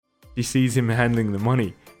she sees him handling the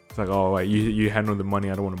money. It's like, oh wait, you handle the money.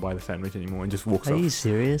 I don't want to buy the sandwich anymore, and just walks off. Are you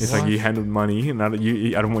serious? It's like, you handled money, and I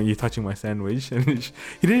don't want you touching my sandwich. And he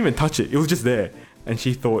didn't even touch it. It was just there, and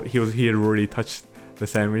she thought he had already touched the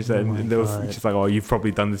sandwich. And she's like, oh, you've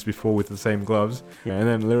probably done this before with the same gloves. Yeah. And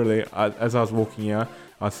then literally, as I was walking out,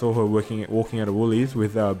 I saw her walking out of Woolies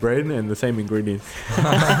with bread and the same ingredients.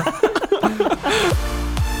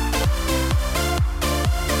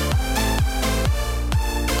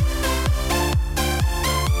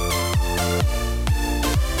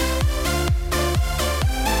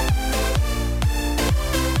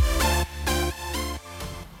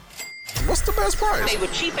 What's the best price? They were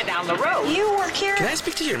cheaper down the road. You work here? Can I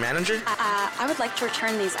speak to your manager? I would like to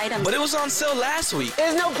return these items. But it was on sale last week.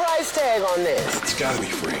 There's no price tag on this. It's gotta be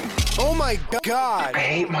free. Oh my God. I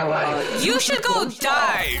hate my life. You should go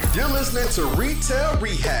die. You're listening to Retail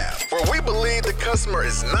Rehab, where we believe the customer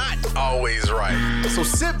is not always right. So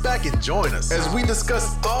sit back and join us as we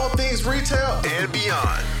discuss all things retail and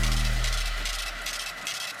beyond.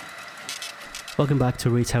 Welcome back to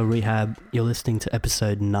Retail Rehab. You're listening to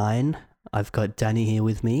episode 9. I've got Danny here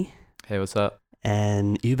with me. Hey, what's up?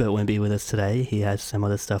 And Hubert won't be with us today. He has some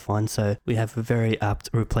other stuff on. So we have a very apt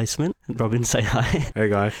replacement. Robin, say hi. Hey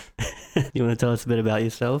guys. You want to tell us a bit about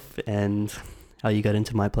yourself and how you got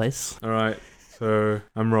into my place? All right. So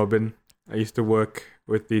I'm Robin. I used to work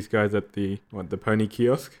with these guys at the pony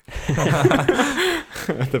kiosk.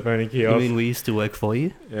 At the pony kiosk. You mean we used to work for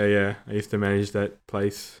you? Yeah. I used to manage that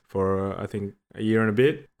place for I think a year and a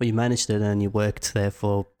bit. Well, you managed it and you worked there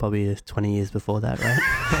for probably 20 years before that, right?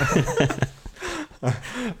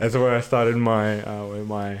 That's where I started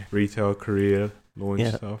my retail career, launch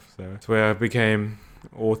stuff. So that's where I became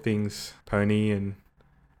all things pony, and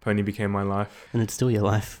pony became my life. And it's still your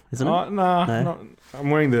life, isn't it? No. Not, I'm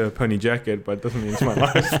wearing the pony jacket, but it doesn't mean it's my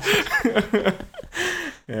life.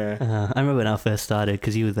 Yeah. I remember when I first started,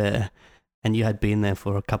 because you were there and you had been there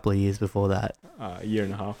for a couple of years before that. A year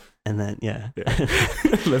and a half. And then, yeah.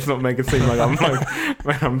 Let's not make it seem like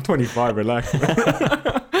I'm 25, relax.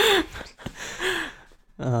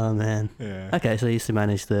 Oh, man. Yeah. Okay, so you used to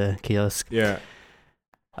manage the kiosk. Yeah.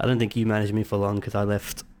 I don't think you managed me for long because I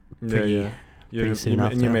left pretty soon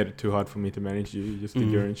after. And you made it too hard for me to manage you. You just did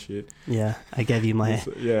your own shit. Yeah, I gave you my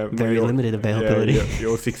very limited availability. Yeah,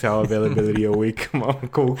 your 6-hour availability a week. Come on,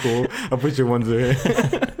 cool. I'll put you one here.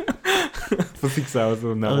 For 6 hours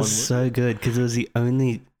on that one. That was so good because it was the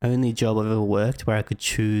only job I've ever worked where I could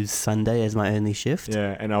choose Sunday as my only shift.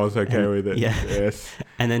 Yeah, and I was okay with it. Yeah. Yes.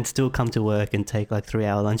 And then still come to work and take like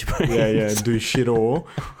 3-hour lunch breaks. Yeah, and do shit all.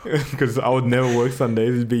 Because I would never work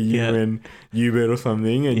Sundays. It'd be you and Hubert or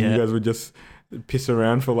something, and you guys would just piss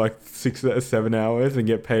around for like 6 or 7 hours and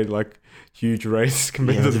get paid like huge rates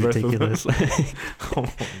compared to the rest ridiculous. of them. Oh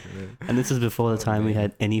my God. And this was before the time we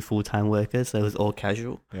had any full-time workers, so it was all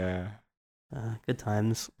casual. Yeah. Good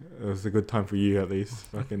times. It was a good time for you, at least.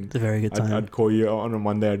 Fucking, it's a very good time. I'd call you on a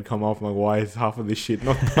Monday. I'd come off. I'm like, why is half of this shit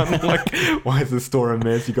not done? Like, why is the store a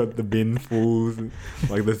mess? You got the bin full.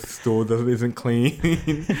 Like, the store isn't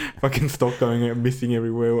clean. Fucking stock going out, missing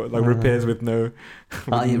everywhere. Like, repairs with no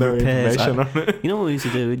information on it. You know what we used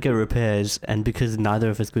to do? We'd go repairs, and because neither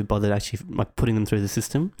of us could bother actually like putting them through the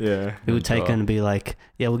system, we would take them and be like,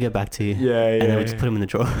 "Yeah, we'll get back to you." And then we'd just put them in the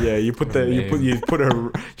drawer. Yeah,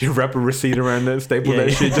 you wrap a receipt around it, staple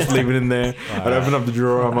that shit, just leave it in there. I'd open up the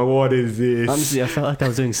drawer. I'm like, what is this? Honestly, I felt like I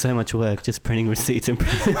was doing so much work just printing receipts and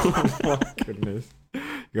printing. Oh my goodness, you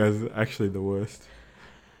guys are actually the worst.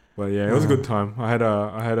 But yeah, it was a good time. I had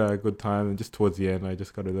a good time, and just towards the end, I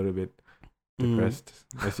just got a little bit depressed.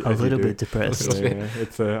 A little bit depressed. Yeah,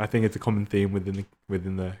 it's I think it's a common theme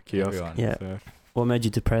within the kiosk. Everyone. Yeah. So. What made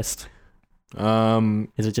you depressed?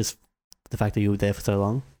 Is it just the fact that you were there for so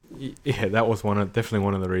long? Yeah, that was definitely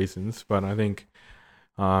one of the reasons. But I think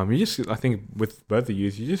I think with both of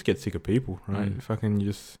you just get sick of people, right? You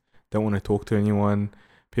just don't want to talk to anyone.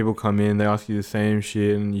 People come in, they ask you the same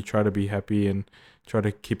shit, and you try to be happy and try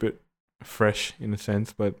to keep it fresh in a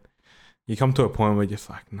sense. But you come to a point where you're just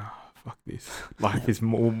like, nah, fuck this. Life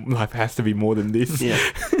has to be more than this. Yeah.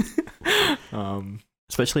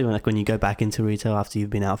 Especially when you go back into retail after you've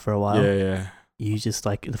been out for a while. Yeah. You just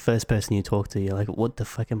like the first person you talk to, you're like, what the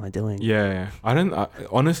fuck am I doing? Yeah.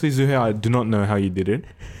 Honestly, Zuhair, I do not know how you did it.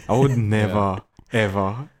 I would never,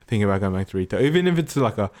 ever think about going back to retail. Even if it's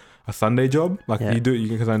like a Sunday job, like you do,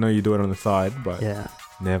 because I know you do it on the side, but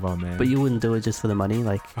never, man. But you wouldn't do it just for the money?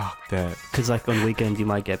 Like, fuck that. Because like on weekends, you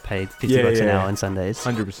might get paid $50 an hour on Sundays.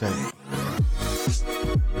 100%.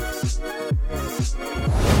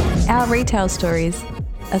 Our Retail Stories,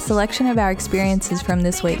 a selection of our experiences from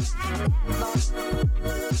this week.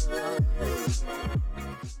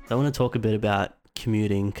 I want to talk a bit about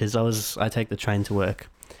commuting because I take the train to work,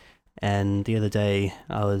 and the other day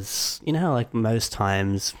I was, you know how like most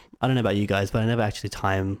times, I don't know about you guys, but I never actually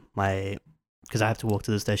time because I have to walk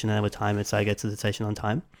to the station. I never time it so I get to the station on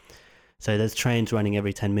time. So there's trains running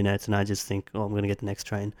every 10 minutes, and I just think, oh, I'm going to get the next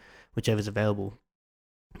train, whichever's available.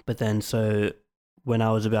 But then, so when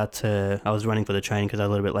I was running for the train because I was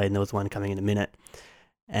a little bit late, and there was one coming in a minute,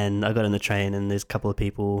 and I got on the train, and there's a couple of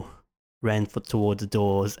people ran towards the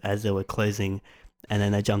doors as they were closing, and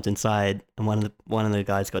then they jumped inside, and one of the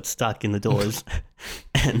guys got stuck in the doors,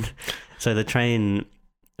 and so the train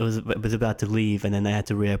was about to leave, and then they had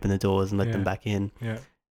to reopen the doors and let them back in. Yeah.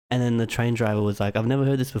 And then the train driver was like, I've never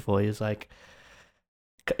heard this before. He was like,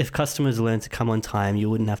 if customers learn to come on time, you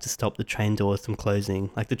wouldn't have to stop the train doors from closing.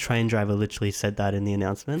 Like the train driver literally said that in the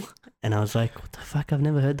announcement, and I was like, what the fuck? I've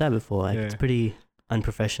never heard that before. Like it's pretty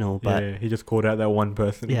unprofessional, but he just called out that one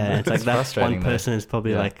person. Yeah, it's like that one person is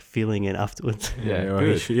probably like feeling it afterwards.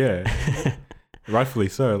 Rightfully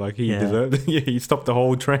so. Like he deserved it. He stopped the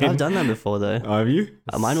whole train. I've done that before though. Have you?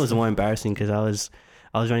 Mine was more embarrassing because I was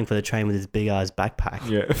running for the train with this big ass backpack.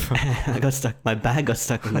 Yeah. I got stuck. My bag got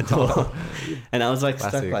stuck in the door, and I was like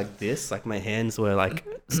stuck like this. Like my hands were like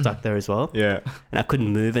stuck there as well. Yeah. And I couldn't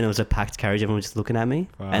move, and it was a packed carriage. Everyone was just looking at me,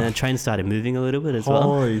 and the train started moving a little bit as well.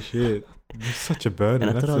 Holy shit! It's such a burden.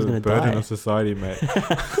 And I thought I was going to burden die. of society, mate.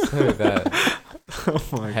 So bad. Oh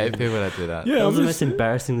my I hate God. people that do that. Yeah, That was the most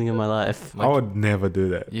embarrassing thing in my life. I would never do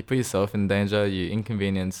that. You put yourself in danger. You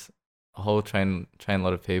inconvenience a whole train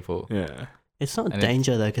lot of people. Yeah. It's not And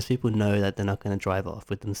danger though, because people know that they're not going to drive off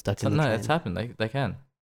with them stuck So in the no, train. it's happened. They can.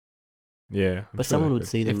 Yeah. But someone would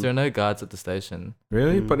see them. If there are no guards at the station.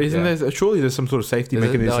 Really? But isn't there surely there's some sort of safety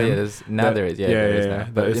mechanism? There is. There is. Yeah, there is now.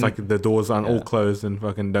 But it's in- like the doors aren't all closed and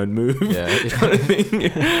fucking don't move. Yeah. kind of thing.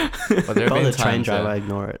 But there have If I been was a train times driver, I where-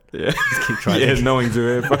 ignore it. Yeah. Just keep driving. Yeah, knowing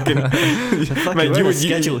to it. Fucking. Fuck, we're on a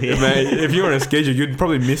schedule here. Mate, if you're on a schedule, you'd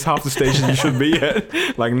probably miss half the station you should be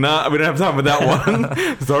at. Like, nah, we don't have time for that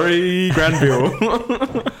one. Sorry, Granville.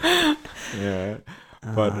 Yeah.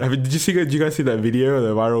 But did you guys see that video,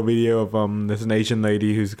 the viral video of there's an Asian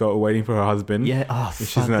lady who's waiting for her husband? Yeah,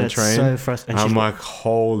 she's fuck, in that that's train. so frustrating. I'm like,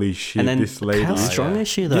 holy shit, and then this lady. how strong is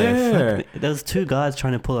she though? Yeah. Fuck, there was two guys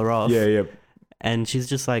trying to pull her off. Yeah. And she's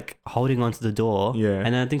just like holding onto the door. Yeah.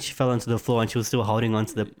 And I think she fell onto the floor, and she was still holding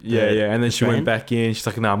onto the Yeah. And then she train. went back in. She's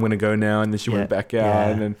like, no, I'm going to go now. And then she went back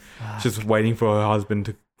out. And then she's waiting for her husband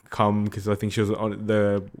to come because I think she was on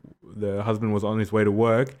the husband was on his way to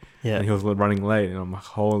work. Yeah. And he was running late. And I'm like,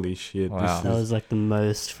 holy shit. Wow. That was like the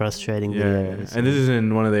most frustrating video. I've ever seen. And this is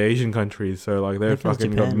in one of the Asian countries. So like they've I think it was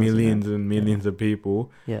fucking Japan, got wasn't it? millions and millions of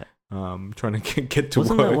people. Yeah. Trying to get to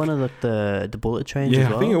Wasn't work. that one of like the bullet trains Yeah, as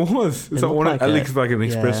well? I think it was. It It's like looked like at it. least like an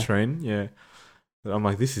express Yeah. train. Yeah. But I'm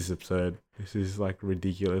like, this is absurd. This is like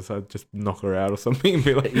ridiculous. I'd just knock her out or something and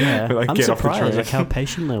be like, Yeah, be like, I'm get off the surprised train. like how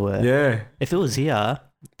patient they were. Yeah. If it was here,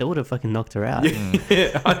 they would have fucking knocked her out.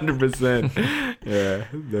 Yeah, 100%.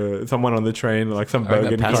 Yeah. Someone on the train, like some I reckon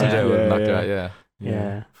bogan the passenger kind. would knock yeah. her out. Yeah.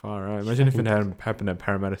 Yeah. Far out. Imagine if it had happened at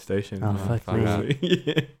Parramatta Station. Oh, fuck me. Seriously.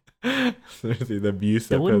 Yeah. Seriously, the abuse.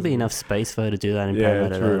 There that wouldn't be person- enough space for her to do that in Yeah,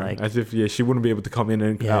 Parramatta. true. Though, like, As if she wouldn't be able to come in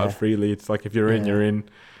and Yeah. out freely. It's like if you're in, Yeah. you're in.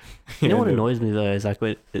 you know what Yeah, annoys me though is like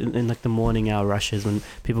in like the morning hour rushes when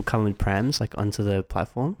people come with prams like onto the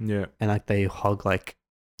platform Yeah. and like they hog like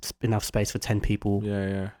enough space for 10 people.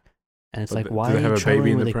 Yeah. And it's But like, do why they are have you a baby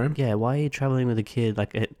traveling in with the a pram? Yeah, why are you traveling with a kid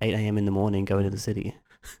like at 8 a.m. in the morning going to the city?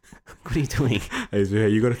 What are you doing? Hey,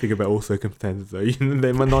 Zuhair, you got to think about all circumstances though.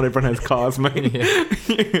 Not everyone has cars, mate.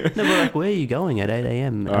 No, but like, where are you going at 8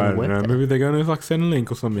 a.m.? I don't know. Maybe they're going to like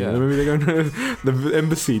Centrelink or something. Yeah. Maybe they're going to the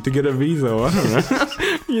embassy to get a visa. Or I don't know.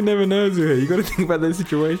 You never know, Zuhair. You got to think about their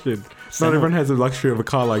situation. Not everyone has the luxury of a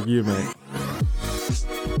car like you, mate.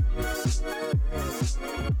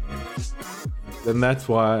 And that's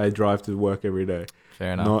why I drive to work every day.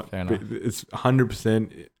 Fair enough. It's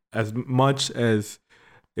 100% as much as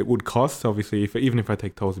it would cost. Obviously, even if I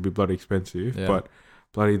take tolls, it'd be bloody expensive. Yeah. But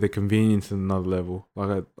bloody the convenience is another level.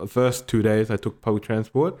 Like the first 2 days, I took public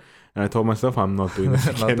transport, and I told myself I'm not doing this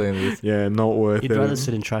again. Not doing this. Yeah, not worth You'd it. rather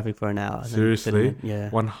sit in traffic for an hour. Seriously? Yeah.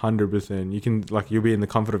 100%. You can you'll be in the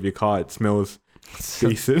comfort of your car. It smells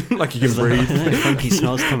decent. Like you can There's breathe. funky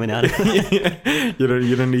smells coming out of it. Yeah.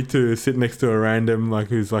 You don't need to sit next to a random like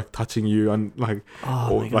who's like touching you on like Oh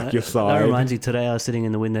or, my like God. your side. That reminds me, today I was sitting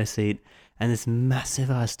in the window seat and this massive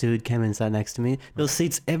ass dude came and sat next to me. There was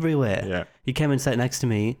seats everywhere. Yeah. He came and sat next to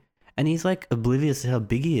me and he's like oblivious to how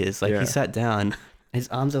big he is. Like Yeah. he sat down, his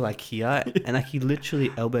arms are like here and like he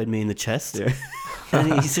literally elbowed me in the chest. Yeah.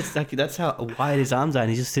 And he sits like, that's how wide his arms are, and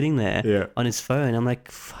he's just sitting there Yeah. on his phone. I'm like,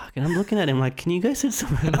 fuck, and I'm looking at him like, can you go sit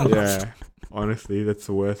somewhere else? Yeah, honestly, that's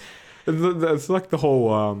the worst. That's like the whole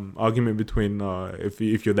argument between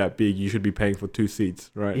if you're that big, you should be paying for 2 seats,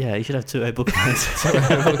 right? Yeah, you should have 2 Apple cards.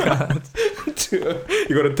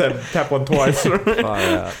 You got to tap on twice, right? Far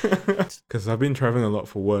out. Because I've been traveling a lot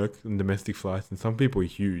for work and domestic flights, and some people are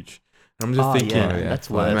huge. And I'm just thinking, yeah, yeah, that's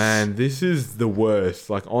flights. worse. man, this is the worst.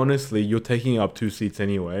 Like, honestly, you're taking up 2 seats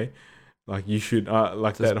anyway. Like, you should,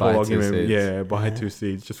 like, Just that buy whole 2 argument. seats. Yeah, buy Yeah. 2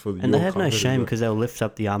 seats just for And they have no shame because they'll lift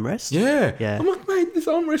up the armrest. Yeah. Yeah. I'm like, mate, this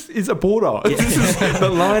armrest is a border. Yeah. This is the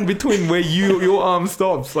line between where your arm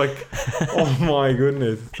stops. Like, oh my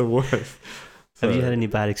goodness, it's the worst. Have you had any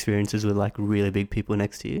bad experiences with like really big people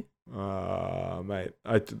next to you? Mate,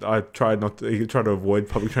 I try to avoid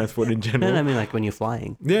public transport in general. No, I mean like when you're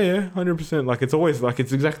flying. Yeah, 100%. Like, it's always like,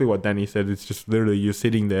 it's exactly what Danny said. It's just literally you're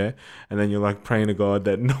sitting there and then you're like praying to God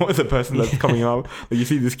that no the person that's coming up, like, you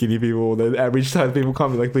see the skinny people, the average size people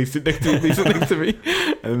come, you're like, please sit next to me, please sit next to me.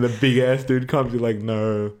 And then the big ass dude comes, you're like,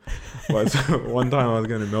 no. Well, so one time I was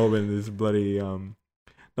going to Melbourne, this bloody,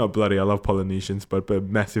 not bloody, I love Polynesians, but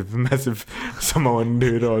massive Samoan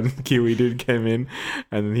dude or Kiwi dude came in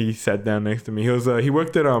and he sat down next to me. He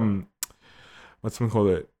worked at,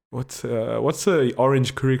 what's the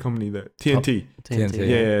orange courier company that TNT. TNT.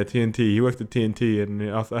 Yeah, TNT. He worked at TNT, and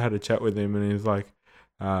I had a chat with him, and he was like,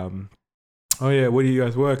 "Oh yeah, where do you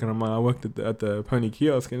guys work?" And I'm like, "I worked at the Pony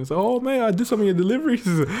kiosk." And he's like, "Oh man, I do some of your deliveries."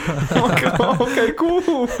 I'm like, "Oh, okay, cool."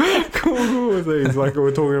 So he's like,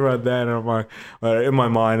 we're talking about that, and I'm like, in my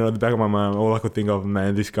mind, or at the back of my mind, all I could think of,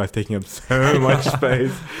 man, this guy's taking up so much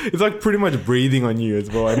space. It's like pretty much breathing on you as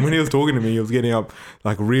well. And when he was talking to me, he was getting up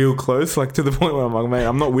like real close, like to the point where I'm like, man,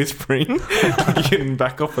 I'm not whispering, I'm getting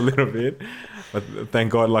back up a little bit. But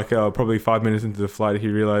thank God, like probably 5 minutes into the flight, he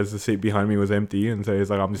realized the seat behind me was empty, and so he's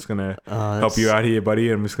like, "I'm just gonna help you out here, buddy.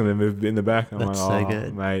 I'm just gonna move in the back." I'm That's like, so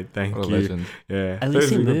good. mate, thank What a you." legend. Yeah, At least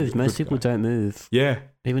he Those are moved. good Most people guys. don't move, Yeah,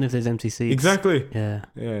 even if there's empty seats. exactly. Yeah.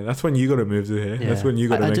 Yeah, that's when you got to move to here. Yeah. That's when you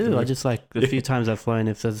got to. I do. I just like a Yeah. few times I've flown.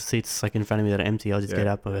 If there's seats like in front of me that are empty, I'll just Yeah. get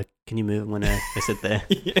up. I'm like, "Can you move?" When I sit there.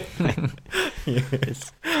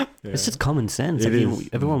 It's just common sense. It Like, is.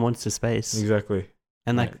 everyone wants the space, exactly.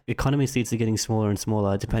 and like Yeah. economy seats are getting smaller and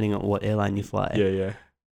smaller depending on what airline you fly. Yeah.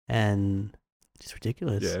 And it's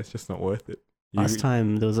ridiculous. Yeah, it's just not worth it. Last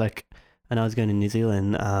time there was like, when I was going to New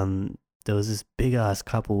Zealand, there was this big ass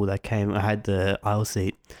couple that came. I had the aisle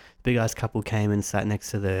seat. Big ass couple came and sat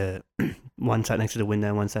next to the one sat next to the window,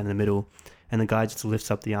 and one sat in the middle, and the guy just lifts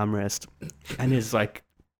up the armrest, and he's like,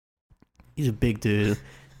 he's a big dude,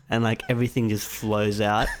 and like everything just flows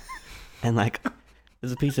out, and like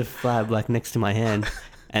there's a piece of flab like next to my hand.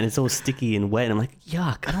 And it's all sticky and wet. And I'm like,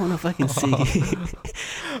 yuck, I don't know if I can see.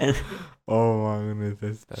 And Oh my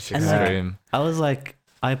goodness, That's And, like, extreme. I was like,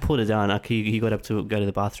 I pulled it down. Like he got up to go to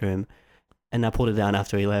the bathroom, and I pulled it down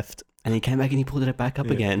after he left. And he came back and he pulled it back up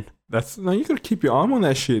Yeah. again. that's no. You gotta keep your arm on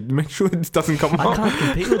that shit. Make sure it doesn't come I up. can't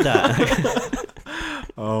compete with that.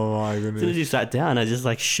 Oh my As soon as goodness. he sat down, I just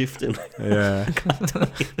like shifted. Yeah.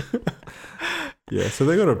 Yeah, so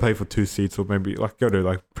they gotta pay for 2 seats, or maybe like go to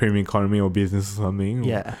like premium economy or business or something. or,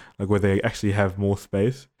 Yeah. like where they actually have more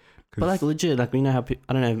space. 'Cause- But like legit, like we know how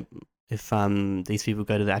I don't know if these people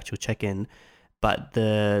go to the actual check-in, but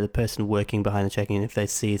the person working behind the check-in, if they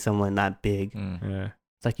see someone that big, Mm. yeah,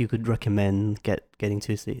 it's like you could recommend getting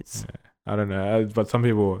 2 seats. I don't know, but some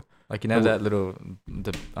people. Like, you know that little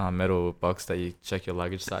metal box that you check your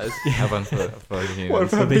luggage size? Have one for What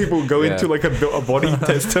humans. if people go Yeah. into like a body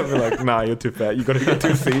test and be like, nah, you're too fat. You got to get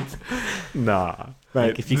 2 seats. Nah, mate.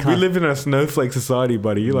 Like, if you we can't- live in a snowflake society,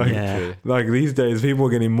 buddy. Like, Yeah. True. like these days, people are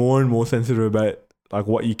getting more and more sensitive about like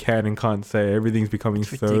what you can and can't say. Everything's becoming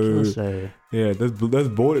It's so ridiculous though. yeah. There's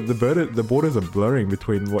the borders are blurring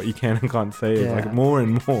between what you can and can't say. Yeah. Like more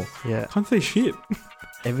and more. Yeah. Can't say shit.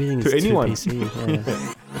 Everything's To too anyone. PC.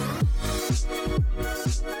 Yeah.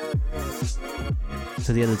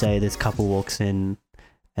 So the other day, this couple walks in,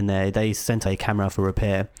 and they sent a camera for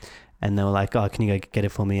repair, and they were like, "Oh, can you go get it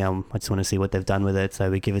for me? I just want to see what they've done with it." So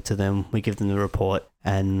we give it to them. We give them the report,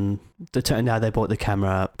 and it turned out they bought the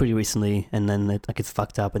camera pretty recently, and then like it's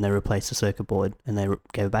fucked up, and they replaced the circuit board, and they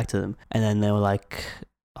gave it back to them, and then they were like,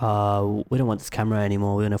 "We don't want this camera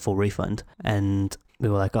anymore. We want a full refund." And we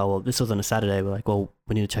were like, "Oh, well, this was on a Saturday." We're like, "Well,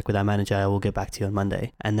 we need to check with our manager. We'll get back to you on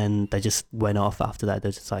Monday." And then they just went off after that.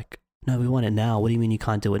 They're just like, "No, we want it now. What do you mean you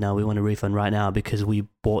can't do it now? We want a refund right now because we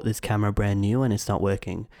bought this camera brand new and it's not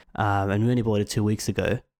working. And we only bought it 2 weeks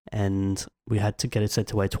ago, and we had to get it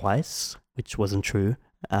sent away twice, which wasn't true.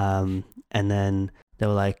 And then they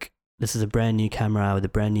were like, "This is a brand new camera with a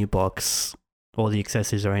brand new box. all the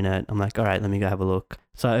accessories are in it. I'm like, all right, let me go have a look.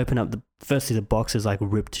 So I open up firstly the box is like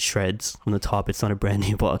ripped to shreds on the top. It's not a brand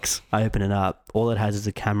new box. I open it up. All it has is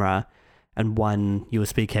a camera and one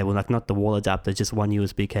USB cable, like not the wall adapter, just one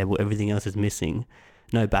USB cable. Everything else is missing.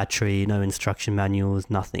 No battery, no instruction manuals,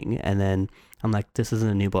 nothing. And then I'm like, this isn't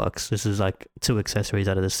a new box. This is like 2 accessories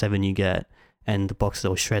out of the 7 you get, and the box is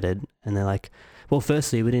all shredded. And they're like, well,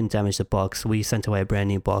 firstly, we didn't damage the box. We sent away a brand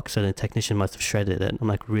new box, so the technician must have shredded it. I'm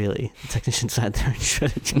like, really? The technician sat there and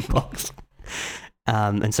shredded your box?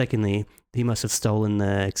 And secondly, he must have stolen the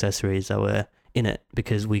accessories that were in it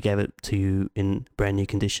because we gave it to you in brand new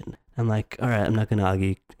condition. I'm like, all right, I'm not going to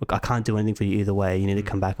argue. Look, I can't do anything for you either way. You need to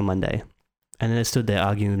come back on Monday. And then I stood there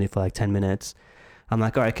arguing with me for like 10 minutes. I'm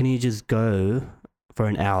like, all right, can you just go for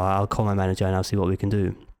an hour? I'll call my manager and I'll see what we can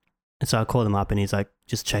do. And so I called him up and he's like,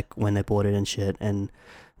 just check when they bought it and shit and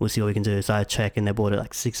we'll see what we can do. So I check and they bought it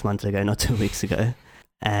like 6 months ago, not 2 weeks ago.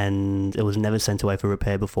 And it was never sent away for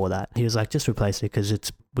repair before that. He was like, just replace it because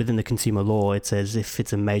it's within the consumer law. It says if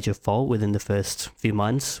it's a major fault within the first few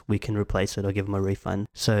months, we can replace it or give them a refund.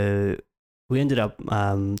 So we ended up,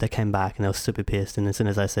 they came back and they were super pissed. And as soon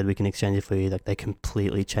as I said, we can exchange it for you, like they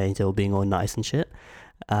completely changed. They were being all nice and shit.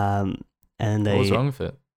 And they... What was wrong with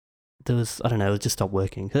it? There was, I don't know, it just stopped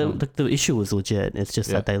working. The issue was legit. It's just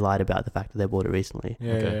that they lied about the fact that they bought it recently.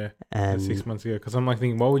 Yeah. And 6 months ago. Because I'm like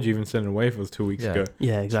thinking, why would you even send it away if it was 2 weeks ago?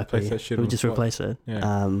 Yeah, exactly. Replace that shit we on just the spot. replace it.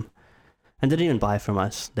 Yeah. And they didn't even buy it from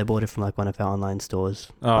us. They bought it from like one of our online stores.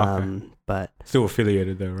 Oh, okay. But Still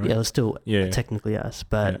affiliated though, right? yeah, it was still technically us.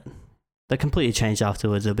 But they completely changed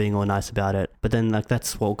afterwards. They're being all nice about it. But then like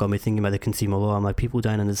that's what got me thinking about the consumer law. I'm like, people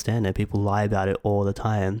don't understand it. People lie about it all the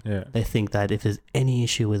time. Yeah. They think that if there's any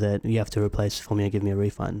issue with it, you have to replace it for me and give me a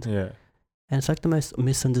refund. Yeah. And it's like the most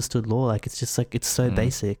misunderstood law. Like it's just like it's so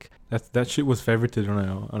basic. That shit was favorited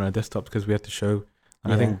on our desktops because we had to show.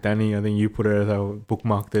 I think Danny, you put it as our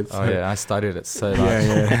bookmarked it. So. Oh yeah, I studied it so much.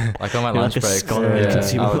 Yeah. Like on my You're lunch like a break. scholar in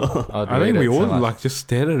consumer law. I think we all like just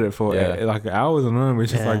stared at it for like hours and on. We're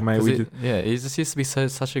just like, mate, we just it just used to be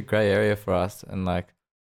such a grey area for us, and like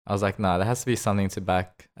I was like, nah, there has to be something to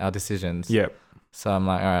back our decisions. Yep. So I'm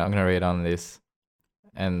like, all right, I'm gonna read on this,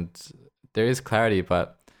 and there is clarity,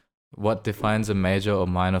 but what defines a major or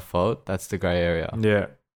minor fault? That's the grey area. Yeah.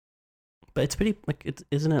 But it's pretty like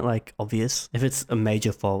isn't it like obvious? If it's a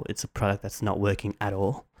major fault, it's a product that's not working at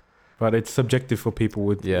all. But it's subjective for people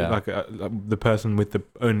with like the person with the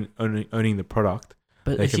owning the product.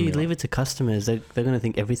 But if you leave it to customers, they're going to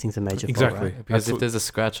think everything's a major fault, right? Because if there's a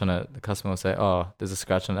scratch on it, the customer will say, "Oh, there's a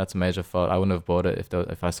scratch on it. That's a major fault. I wouldn't have bought it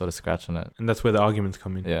if I saw the scratch on it." And that's where the arguments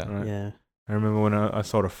come in. Yeah, right? Yeah. I remember when I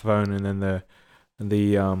sold a phone, and then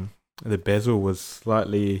the bezel was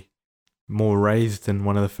slightly more raised than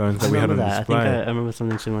one of the phones that we had on display. I think I remember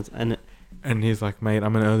something similar. And he's like, mate,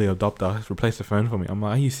 I'm an early adopter. Replace the phone for me. I'm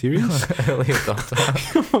like, are you serious? Early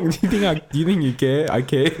adopter. do you think you care? I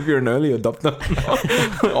care if you're an early adopter.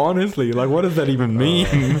 Honestly, like, what does that even mean?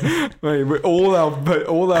 Mate, all our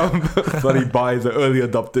bloody buys are early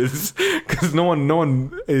adopters because no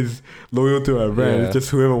one is loyal to our brand. It's just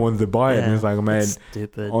whoever wants to buy it. And it's like, man,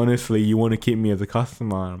 stupid. Honestly, you want to keep me as a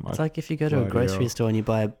customer. It's like if you go to a grocery store and you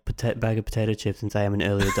buy a bag of potato chips and say, I'm an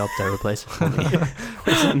early adopter, replace it for me. What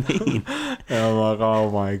does that mean? And I'm like, oh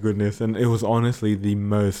my goodness. And it was honestly the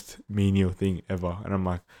most menial thing ever. And I'm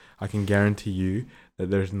like, I can guarantee you that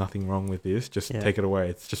there's nothing wrong with this. Just take it away.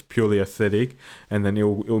 It's just purely aesthetic. And then it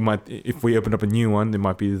might, if we open up a new one, it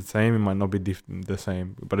might be the same. It might not be the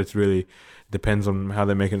same. But it's really depends on how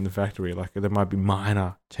they make it in the factory. Like there might be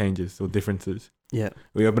minor changes or differences. Yeah.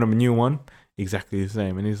 We open up a new one, exactly the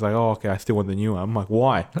same. And he's like, oh, okay, I still want the new one. I'm like,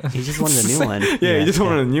 why? He just wanted a new one. He just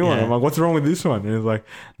wanted a new one. I'm like, what's wrong with this one? And he's like,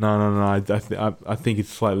 no, I think it's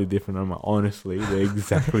slightly different. I'm like, honestly, they're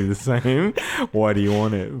exactly the same. Why do you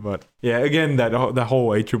want it? But yeah, again, that whole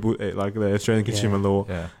AAA, like the Australian Consumer Law,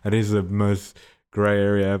 that is the most grey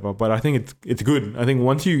area ever. But I think it's good. I think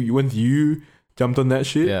once you jumped on that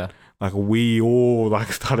shit, like we all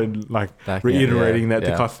like started like reiterating that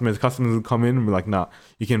to customers. Customers would come in and be like, nah,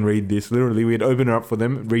 you can read this. Literally, we'd open it up for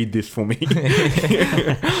them. Read this for me.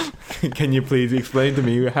 Can you please explain to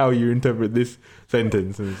me how you interpret this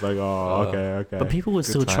sentence? And it's like, okay. But people would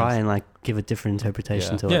still try and like give a different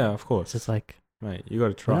interpretation to it. Yeah, of course. It's just like, mate, you got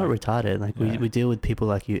to try. We're not retarded. Like we deal with people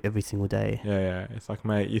like you every single day. Yeah. It's like,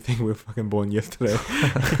 mate, you think we're fucking born yesterday?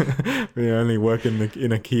 We only work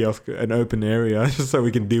in a kiosk, an open area, just so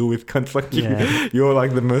we can deal with cunts like you. You're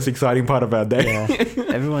like the most exciting part of our day. Yeah.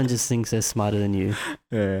 Everyone just thinks they're smarter than you.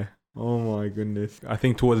 Yeah. Oh my goodness. I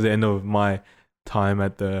think towards the end of my time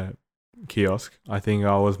at the kiosk, I think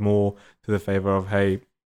I was more to the favor of, hey,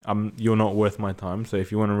 you're not worth my time. So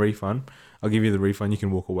if you want a refund, I'll give you the refund. You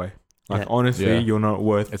can walk away. Like Yeah. honestly, Yeah. you're not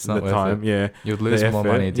worth It's the not worth time. Yeah, You'd lose the more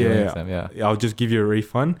effort, money dealing yeah. with them. Yeah. I'll just give you a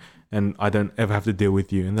refund, and I don't ever have to deal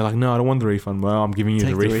with you. And they're like, no, I don't want the refund. Well, I'm giving you Take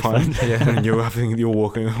the refund, Yeah. and you're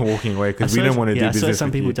walking away because we don't want to do I business. some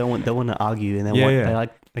with people you. don't want to argue, and Yeah, they yeah.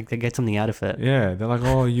 like they get something out of it. Yeah, they're like,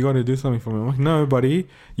 oh, you got to do something for me. I'm like, no, buddy,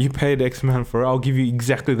 you paid X amount for it. I'll give you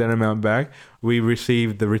exactly that amount back. We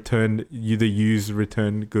received the used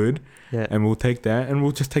returned good, Yeah. and we'll take that, and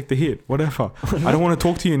we'll just take the hit. Whatever. I don't want to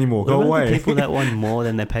talk to you anymore. Go What about away. the people that want more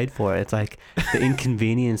than they paid for it? It's like the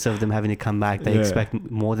inconvenience of them having to come back. They Yeah. expect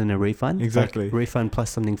more than a refund. It's like Exactly. refund plus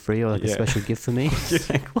something free or like a Yeah. special gift for me. It's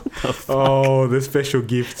like, what the fuck? Oh, the special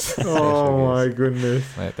gifts. Oh my goodness.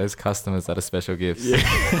 Like, there's customers that are special gifts.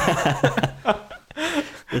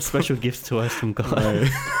 There's special gifts to us from God.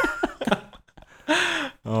 Mate.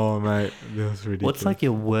 Oh mate, that was ridiculous. What's like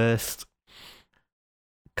your worst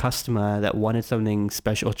customer that wanted something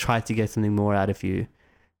special or tried to get something more out of you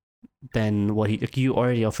than what you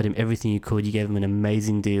already offered him everything you could. You gave him an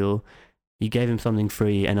amazing deal. You gave him something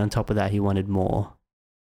free, and on top of that, he wanted more,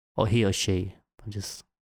 or he or she. I'm just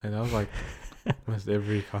And that was like almost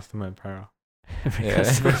every customer at Para.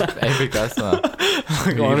 Every customer. Like,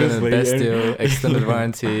 You give them the best and- deal, extended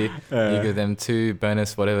warranty. You Uh, give them 2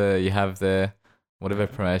 bonus, whatever you have there, whatever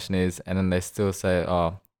promotion is, and then they still say,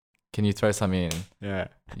 "Oh, can you throw some in?" yeah.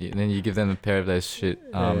 And then you give them a pair of those shit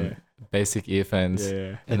Yeah. basic earphones.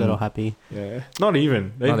 Yeah. they got all happy. Yeah. Not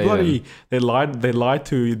even. They Not bloody even. they lied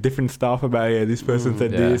to different staff about this person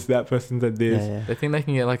said Yeah. this, that person said Yeah, this. yeah. They think they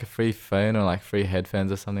can get like a free phone or like free headphones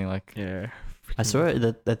or something like. Yeah. I saw it.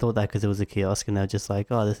 That they thought that because it was a kiosk, and they were just like,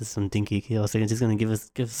 "Oh, this is some dinky kiosk. They're just gonna give us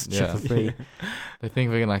shit Yeah. for free." They think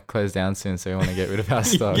we're gonna like close down soon, so we want to get rid of our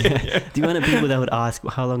stock. Do you want people that would ask,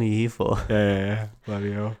 "How long are you here for?" Yeah.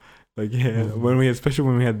 Bloody hell. Like especially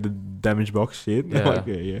when we had the damage box shit. Yeah. Like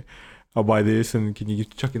yeah. I'll buy this, and can you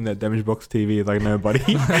chuck in that damage box TV? It's like, no, buddy,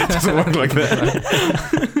 it doesn't work like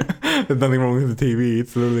that. There's nothing wrong with the TV.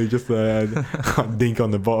 It's literally just a dink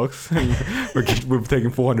on the box. We're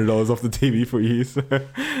taking $400 off the TV for you. So,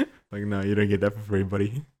 like, no, you don't get that for free,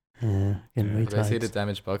 buddy. Yeah, getting Yeah. They see the retards.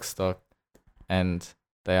 damaged box stock, and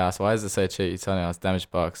they ask, "Why is it so cheap?" You're telling us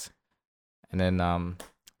damaged box, and then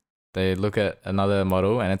they look at another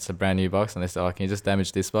model and it's a brand new box, and they say, "Oh, can you just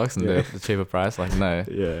damage this box and Yeah. the cheaper price?" Like, no.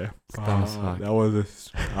 Yeah. dumb as fuck. That was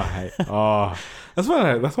I hate. Oh, that's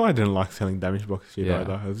why I didn't like selling damage box shit Yeah.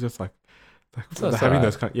 either. It was just like So it's having alright.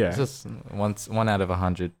 those kind. Yeah. It's just one out of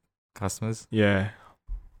 100 customers. Yeah,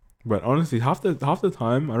 but honestly, half the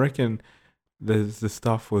time, I reckon the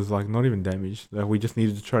stuff was like not even damaged. Like we just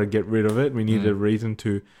needed to try to get rid of it. We needed a reason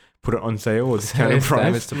to put it on sale or discounted it's price.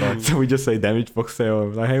 damaged to box. So we just say damage box sale.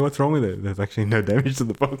 Like, hey, what's wrong with it? There's actually no damage to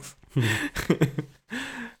the box.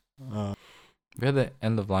 We had the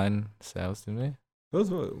end of line sales, didn't we? Those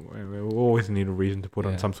we always need a reason to put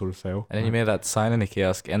on Yeah. some sort of sale. And then you made that sign in the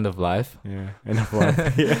kiosk, end of life. Yeah, end of life.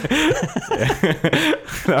 yeah,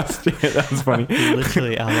 that's funny.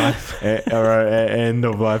 Literally our life. End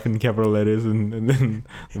of life in capital letters, and then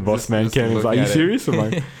the boss Just- man just came and was like, "Are you looking at it. serious?" I'm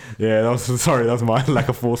like, "Yeah, that was my lack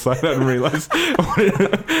of foresight. I didn't realize."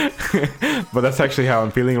 But that's actually how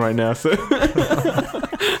I'm feeling right now. So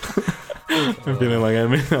I'm feeling like I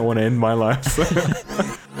want to end my life. So.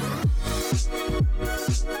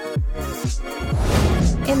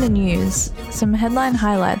 In the news, some headline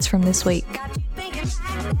highlights from this week.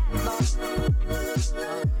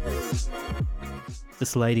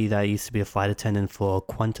 This lady that used to be a flight attendant for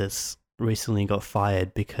Qantas recently got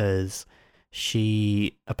fired because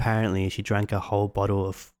she drank a whole bottle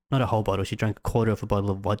of, not a whole bottle, she drank a quarter of a bottle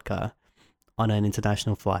of vodka on an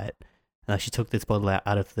international flight. And she took this bottle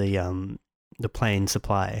out of the plane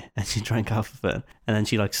supply and she drank half of it. And then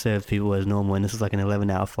she served people as normal, and this was like an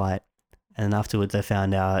 11-hour flight. And afterwards they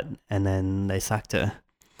found out, and then they sacked her.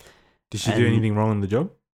 Did she do And- anything wrong in the job?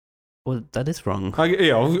 Well, that is wrong.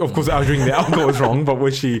 Yeah, of course, drinking the alcohol was wrong, but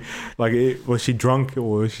was she drunk, or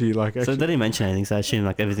was she So actually, they didn't mention anything, so I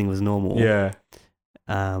assumed everything was normal. yeah,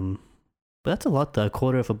 But that's a lot though, a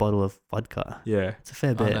quarter of a bottle of vodka. yeah. It's a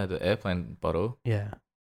fair Oh bit. no, the airplane bottle. Yeah.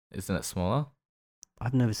 Isn't it smaller?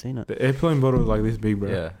 I've never seen it. The airplane bottle is like this big, bro.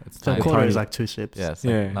 Yeah, it's So a tiny. quarter tiny. is like 2 sips. Yeah, it's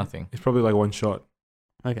Yeah. like nothing. It's probably like one shot.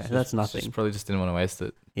 Okay, that's She nothing. probably just didn't want to waste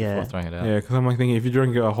it Yeah. before throwing it out. Yeah, because I'm thinking if you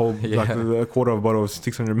drink a whole Yeah. a quarter of a bottle of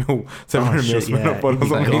 600 ml, 700 shit, ml Smirnoff yeah.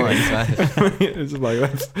 bottles, Oh I'm my thinking, God. it's just like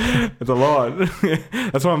it's a lot.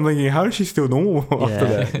 That's why I'm thinking, how is she still normal after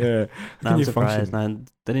Yeah. that? Yeah, No, can I'm you surprised. function? No,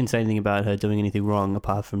 they didn't say anything about her doing anything wrong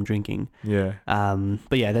apart from drinking. Yeah,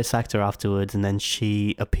 But yeah, they sacked her afterwards, and then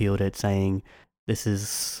she appealed it, saying this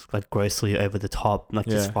is like grossly over the top, like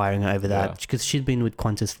just Yeah. firing her over Yeah. that, because she'd been with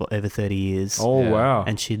Qantas for over 30 years. Oh, Yeah. wow.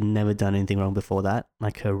 And she'd never done anything wrong before that.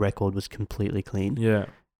 Like her record was completely clean. Yeah.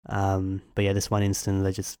 But yeah, this one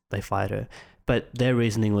instance they fired her. But their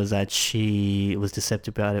reasoning was that she was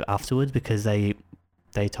deceptive about it afterwards, because they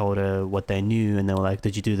told her what they knew, and they were like,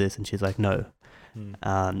 "Did you do this?" And she's like, "No."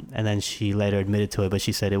 And then she later admitted to it, but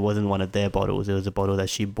she said it wasn't one of their bottles. It was a bottle that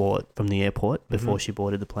she bought from the airport before she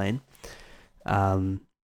boarded the plane. And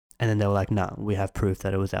then they were like, "No, we have proof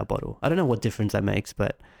that it was our bottle." I don't know what difference that makes,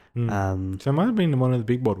 but So it might have been one of the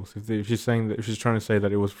big bottles. If she's saying that, if she's trying to say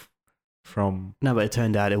that it was from. no, but it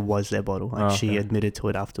turned out it was their bottle. Like she Okay. admitted to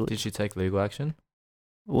it afterwards. Did she take legal action?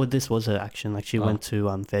 Well, this was her action. Like she Oh. went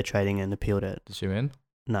to Fair Trading and appealed it. Did she win?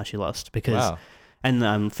 No, she lost because, Wow.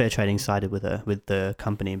 and Fair Trading sided with her, with the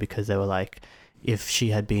company, because they were like, if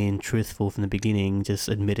she had been truthful from the beginning, just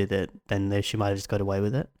admitted it, then she might have just got away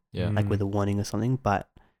with it, Yeah. like with a warning or something. But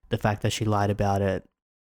the fact that she lied about it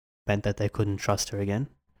meant that they couldn't trust her again.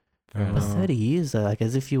 Fair But enough. 30 years though, like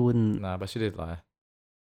as if you wouldn't. Nah, but she did lie.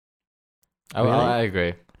 Really? I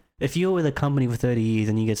agree. If you're with a company for 30 years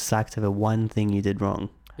and you get sacked over one thing you did wrong,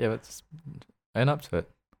 Yeah, but just own up to it.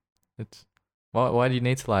 It's why do you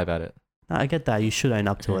need to lie about it? no, I get that you should own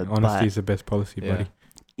up to Yeah, it. honesty but is the best policy, Yeah. buddy.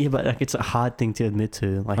 yeah, but like it's a hard thing to admit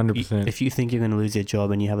to. Like 100%. if you think you're going to lose your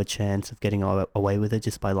job and you have a chance of getting away with it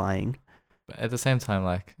just by lying. But at the same time,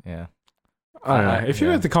 like, yeah, I don't know. I- If you're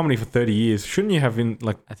yeah. at the company for 30 years, shouldn't you have I think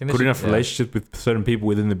they good should- enough yeah. relationship with certain people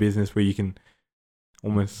within the business where you can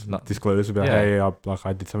almost Not- disclose about, yeah. hey,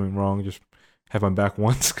 I did something wrong. Just have my back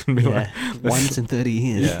once. Can be like, Yeah, once in 30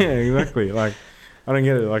 years. Yeah. yeah, exactly. Like, I don't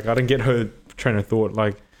get it. Like, I don't get her train of thought.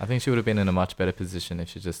 Like, I think she would have been in a much better position if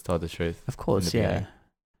she just told the truth. Of course, the yeah. beginning.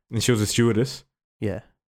 and she was a stewardess, Yeah.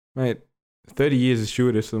 mate. 30 years as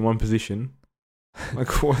stewardess in one position.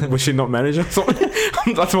 Like, what, was she not manager? or something?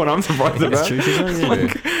 That's what I'm surprised That's about. true. She's not even-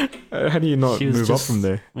 Like, how do you not She was move just- up from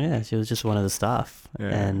there? Yeah, she was just one of the staff. Yeah.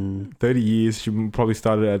 And 30 years. She probably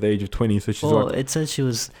started at the age of 20, so she's well, like, it says she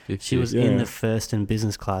was 50. in Yeah. the first in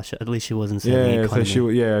business class. At least she wasn't serving yeah. economy. So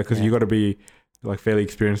because Yeah. you got to be like fairly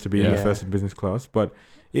experienced to be in the Yeah. first in business class. But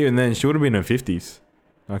even then, she would have been in her 50s,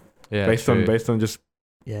 Yeah, based true. on just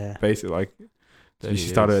yeah. basic like. 30 She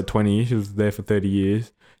started years. at 20. She was there for 30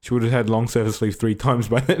 years. She would have had long service leave 3 times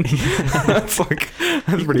by then. That's You pretty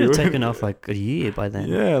could have weird. taken off like a year by then.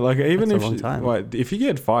 Yeah, like even That's a if long she- time. like, if you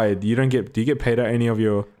get fired, do you get paid out any of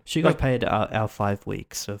your She got Like- paid our 5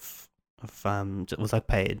 weeks of it was like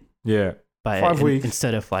paid, yeah but 5 weeks?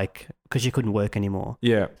 instead of like because she couldn't work anymore,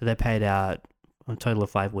 yeah so they paid out a total of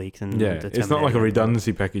 5 weeks. And yeah? they It's not like a terminated her.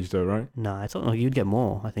 redundancy package though, right? No, it's not like you'd get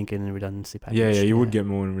more. I think in the redundancy package. Yeah, you would get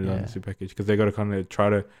more in a redundancy package because they got to kind of try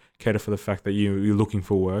to cater for the fact that you're looking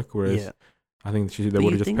for work. Whereas Yeah. I think they But would you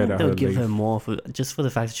have just think paid that out they her would give leave. her more for the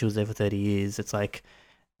fact that she was there for 30 years. It's like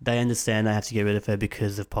they understand they have to get rid of her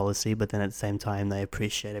because of policy, but then at the same time they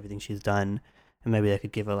appreciate everything she's done, and maybe they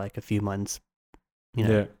could give her like a few months,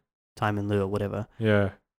 yeah, time in lieu or whatever. yeah,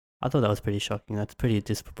 I thought that was pretty shocking. That's pretty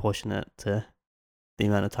disproportionate to the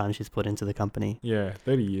amount of time she's put into the company. yeah.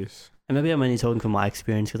 30 years. And maybe I'm only talking from my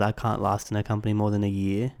experience because I can't last in a company more than a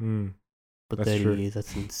year. Mm, But That's 30 true. years,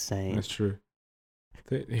 that's insane. that's true.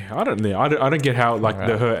 Yeah, I don't get how like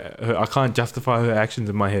Right. her I can't justify her actions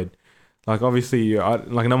in my head. Like obviously,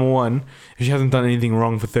 like number one, if she hasn't done anything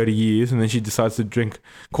wrong for 30 years and then she decides to drink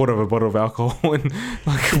a quarter of a bottle of alcohol, and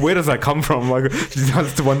like where does that come from? Like she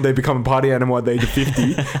decides to one day become a party animal at the age of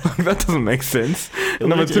 50. Like that doesn't make sense. It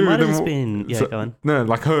Number might- it two, might have then just wh- been, yeah, so- go on. No,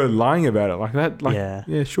 like her lying about it, like that. Like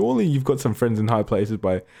Yeah. surely you've got some friends in high places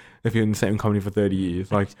by if you're in the same company for 30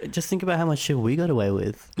 years. Like Just think about how much shit we got away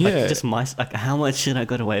with. Like, Yeah. just like how much shit I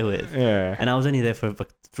got away with. yeah, And I was only there for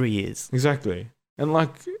like 3 years. exactly. And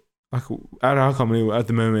like at our company at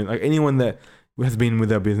the moment, like anyone that has been with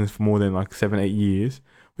our business for more than like 7-8 years,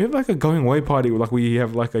 we have like a going away party. Like we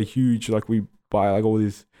have like a huge, like we buy like all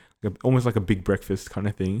this, like, almost like a big breakfast kind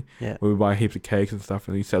of thing. Yeah. Where we buy heaps of cakes and stuff,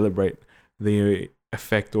 and we celebrate the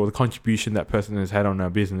effect or the contribution that person has had on our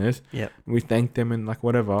business. Yeah. We thank them and like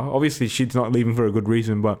whatever. Obviously, she's not leaving for a good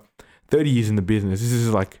reason, but 30 years in the business, this is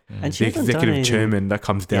like And she the hasn't done executive anything- chairman that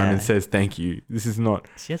comes down and Yeah. says thank you. This is not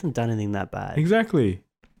She hasn't done anything that bad. exactly.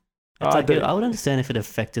 It's like, don't- I would understand if it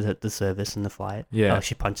affected the service and the flight. Yeah. Like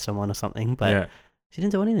she punched someone or something, but yeah. she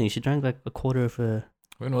didn't do anything. She drank like a quarter of her.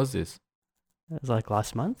 When was this? It was like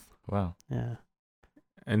last month. Wow. Yeah.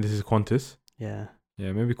 And this is Qantas. Yeah.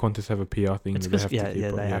 Yeah, maybe Qantas have a PR thing It's that they 'cause- have yeah, to keep yeah,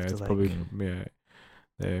 up. they have to, it's like- probably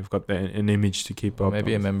they've got an image to keep Or up.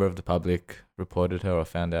 maybe a member of the public reported her or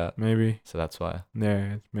found out, Maybe. so that's why.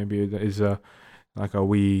 Yeah, maybe it is like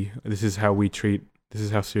this is how we treat. This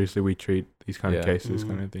is how seriously we treat these kind of Yeah. cases,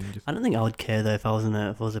 kind of thing. Just, I don't think I would care though if I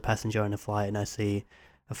was a passenger on a flight and I see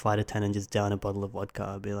a flight attendant just down a bottle of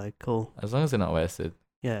vodka. I'd be like, cool. As long as they're not wasted.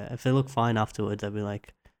 Yeah, if they look fine afterwards, I'd be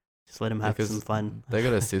like, just let them have Because some fun. They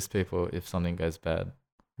gotta assist people if something goes bad.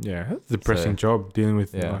 yeah, that's a depressing job dealing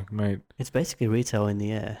with, Yeah. like, mate. It's basically retail in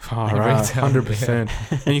the air. Far Yeah, out, retail,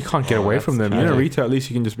 100%. And you can't get Oh, away that's from them. You know, tragic. retail, at least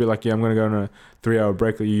you can just be like, yeah, I'm going to go on a 3-hour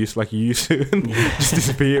break that you used to, and just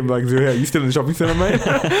disappear and be like, are you still in the shopping centre, mate?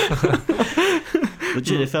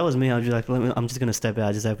 Legit, if that was me, I'd be like, I'm just gonna step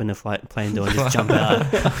out, just open the plane door, and just jump out.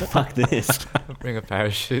 Fuck this. Bring a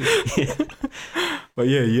parachute. But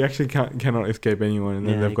yeah, you actually cannot escape anyone. And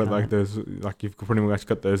then Yeah, they've you got like can't. those, like you've pretty much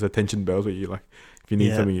got those attention bells where you like, if you need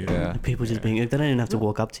Yeah. something, you, Yeah. People just being, they don't even have to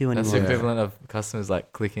walk up to you That's anymore. the Yeah. equivalent of customers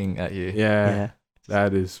like clicking at you. yeah,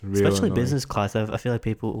 that is real. Especially annoying. business class. I feel like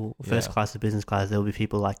people, first Yeah. class to business class, there will be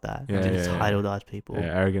people like that. Yeah, Like yeah, yeah. entitled ass people.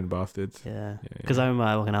 Yeah, arrogant bastards. Yeah. Yeah, Because yeah. I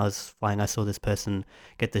remember when I was flying, I saw this person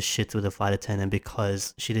get the shits with a flight attendant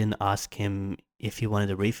because she didn't ask him if he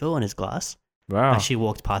wanted a refill on his glass. Wow. Like she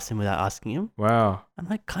walked past him without asking him. Wow. I'm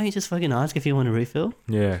like, can't you just fucking ask if you want a refill?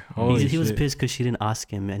 Yeah. He Holy was shit. pissed because she didn't ask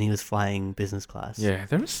him and he was flying business class. Yeah,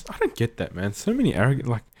 I don't get that, man. So many arrogant,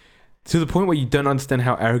 like, to the point where you don't understand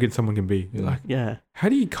how arrogant someone can be. You're like, Yeah. how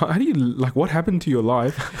do you like, what happened to your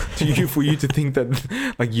life for you to think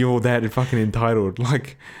that like you're that fucking entitled?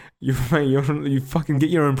 Like, you fucking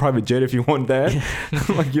get your own private jet if you want that.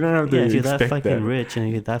 Like, you don't have to Yeah, if you're that expect fucking that. rich and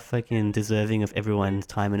you're that fucking deserving of everyone's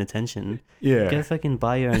time and attention, Yeah. go fucking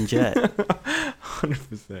buy your own jet.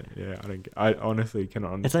 100%. Yeah, I honestly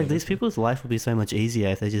cannot understand. It's like these it. people's life would be so much easier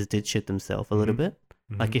if they just did shit themselves a little Mhm. bit.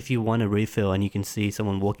 Like Mhm. if you want a refill and you can see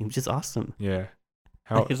someone walking, just ask them. Yeah.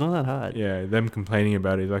 How? Like, it's not that hard. Yeah, them complaining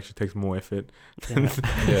about it actually takes more effort Yeah.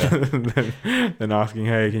 than asking,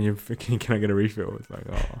 hey, can I get a refill? It's like,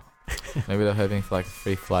 oh. Maybe they're hoping for like a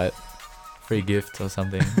free flight, free gift or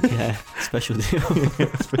something. Yeah, special deal.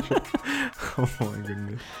 Oh my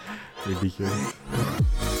goodness. Ridiculous.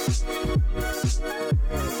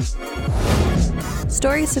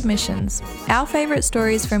 Story submissions. Our favourite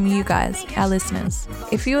stories from you guys, our listeners.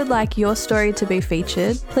 If you would like your story to be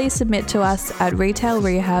featured, please submit to us at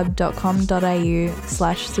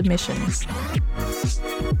retailrehab.com.au/submissions.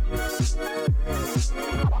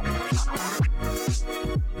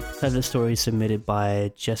 I have the story submitted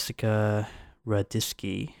by Jessica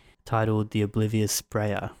Radisky titled The Oblivious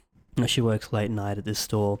Sprayer. Now, she works late night at this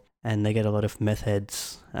store and they get a lot of meth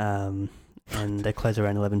heads and they close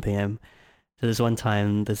around 11 p.m. So there's one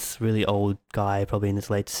time this really old guy, probably in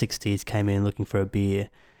his late 60s, came in looking for a beer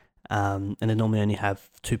and they normally only have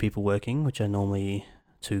 2 people working, which are normally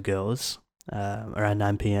 2 girls, around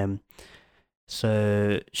 9 p.m.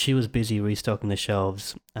 So she was busy restocking the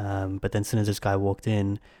shelves, but then as soon as this guy walked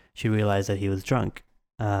in, she realized that he was drunk.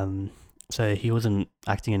 So he wasn't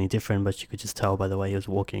acting any different, but she could just tell by the way he was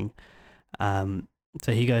walking. So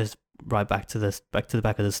he goes right back to the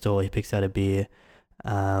back of the store. He picks out a beer,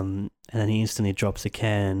 and then he instantly drops a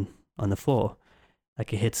can on the floor.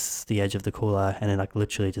 Like it hits the edge of the cooler, and it like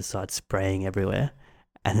literally just starts spraying everywhere.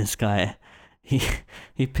 And this guy, he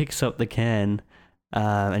picks up the can,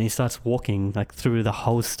 and he starts walking like through the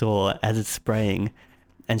whole store as it's spraying.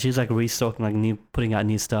 And she's like restocking, like putting out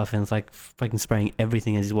new stuff, and it's like fucking spraying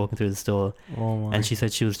everything as he's walking through the store. Oh my. And she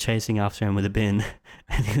said she was chasing after him with a bin,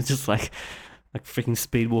 and he was just like freaking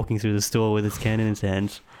speed walking through the store with his can in his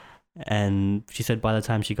hand. And she said by the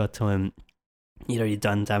time she got to him, he'd already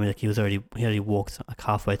done damage. Like he already walked like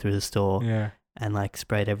halfway through the store Yeah. and like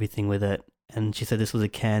sprayed everything with it. And she said this was a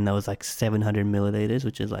can that was like 700 milliliters,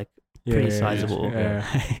 which is like pretty sizable. Yeah.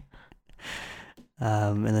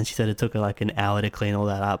 And then she said it took her like an hour to clean all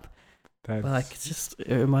that up. That's, But like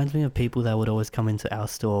it reminds me of people that would always come into our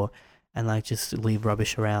store and like just leave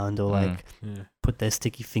rubbish around or like yeah. put their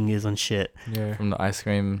sticky fingers on shit. Yeah. From the ice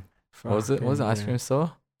cream. What was it? What was the ice cream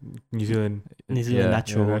store? New Zealand. New Zealand Yeah.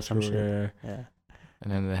 natural Yeah, or some shit. Yeah. Yeah.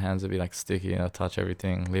 And then their hands would be like sticky and they'll touch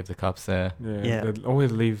everything, leave the cups there. Yeah. Yeah. They'd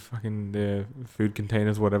always leave fucking their food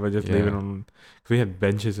containers, whatever, just leave it Yeah. on. Because we had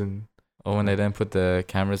benches and. Or when they don't put the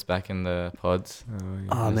cameras back in the pods. Oh Just man,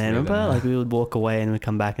 leave them remember? there. Like we would walk away and we'd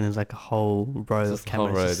come back and there's like a whole row Just of a whole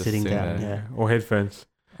cameras row just just sitting sitting down. there. Yeah. Or headphones.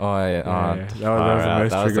 Oh yeah, Yeah, oh, that was the alright,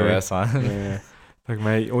 most that was the triggering. worst one. Yeah. Like,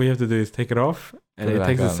 mate, all you have to do is take it off, and Put it it back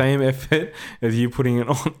takes the on. same effort as you putting it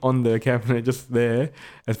on the cabinet just there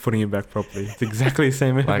as putting it back properly. It's exactly the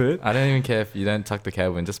same Like effort. I don't even care if you don't tuck the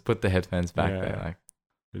cable in, just put the headphones back Yeah. there. Like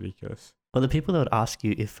Ridiculous. Well, the people that would ask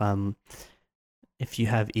you if you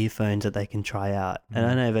have earphones that they can try out, and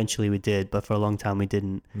I know eventually we did, but for a long time we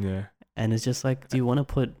didn't. Yeah. And it's just like, do you want to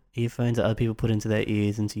put earphones that other people put into their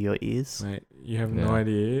ears into your ears? Mate, you have no Yeah.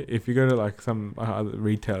 idea. If you go to like some other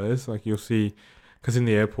retailers, like you'll see, because in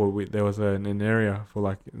the airport there was an area for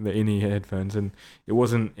like the in-ear headphones, and it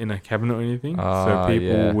wasn't in a cabinet or anything, so Oh, people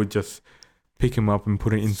yeah. would just pick them up and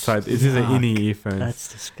put it inside. This is an Yuck. in-ear earphones.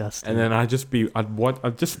 That's disgusting. And then I'd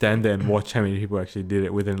just stand there and watch how many people actually did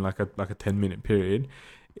it within like a 10-minute period.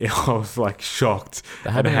 I was like shocked They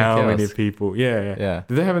at had it in how many kiosk. people. Yeah. Yeah.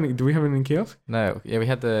 Did they have any? Do we have any in kiosk? No. Yeah, we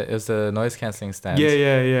had it was the noise cancelling stand.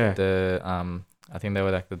 Yeah. The I think they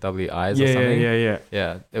were like the WIs or Yeah, something. yeah.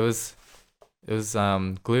 Yeah. It was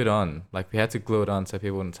glued on. Like we had to glue it on so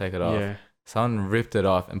people wouldn't take it off. Yeah. Someone ripped it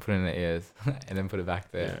off and put it in their ears and then put it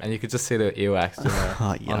back there. Yeah. And you could just see the earwax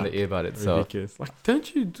Oh, on the yuck. earbud itself. Ridiculous. Like,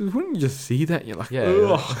 wouldn't you just see that? You're like, Yeah.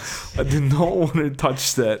 ugh, I do not want to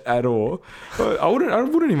touch that at all. I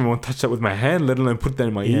wouldn't even want to touch that with my hand, let alone put that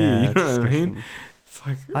in my ear. You it's know what I mean? disgusting. It's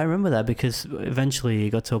like, I remember that because eventually it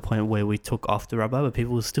got to a point where we took off the rubber, but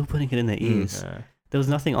people were still putting it in their ears. yeah, There was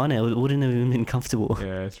nothing on it. It wouldn't have even been comfortable.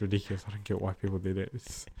 yeah, it's ridiculous. I don't get why people did it.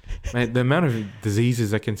 Mate, the amount of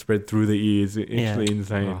diseases that can spread through the ears is actually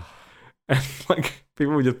insane. Oh, And like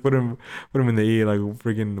people would just put them in the ear like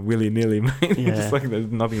friggin' willy nilly, mate. Yeah. Just like there's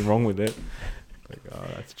nothing wrong with it. Like, oh,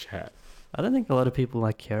 that's chat. I don't think a lot of people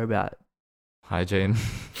like care about hygiene.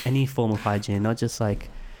 any form of hygiene, not just like,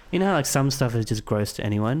 you know, like some stuff is just gross to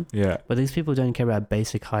anyone, Yeah, but these people don't care about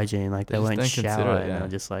basic hygiene. Like They they just won't don't consider shower it, and yeah. they'll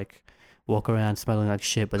just like walk around smelling like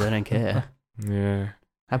shit, but they don't care. yeah,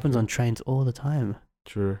 Happens on trains all the time.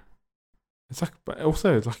 true. It's like, but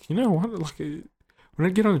also it's like, you know what? Like when I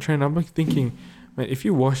get on the train, I'm like thinking, man, if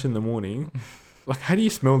you wash in the morning, like how do you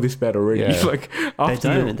smell this bad already? Yeah. Like They after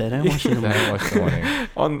you- don't wash in the They don't morning. wash the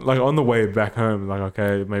morning. on the way back home, like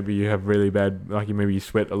okay, maybe you have really bad, like maybe you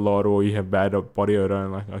sweat a lot or you have bad body odor,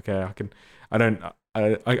 and like okay, I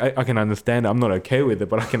can understand it. I'm not okay with it,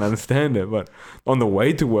 but I can understand it. But on the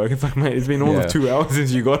way to work, it's like, mate, it's been almost Yeah. 2 hours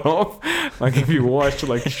since you got off. Like if you washed,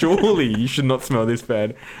 like surely you should not smell this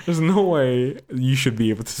bad. There's no way you should be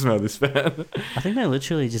able to smell this bad. I think they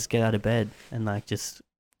literally just get out of bed and like just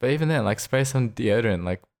But even then, like spray some deodorant.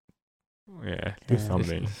 Like Yeah, do Yeah.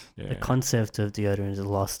 something. the Yeah. concept of deodorant is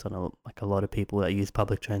lost on a lot of people that use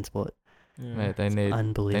public transport. Yeah. mate, they need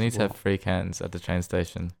Unbelievable. to have free cans at the train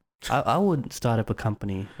station. I would start up a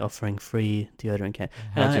company offering free deodorant cans.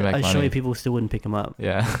 How do you make I money? assure you, people still wouldn't pick them up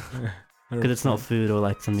Yeah. because it's not food or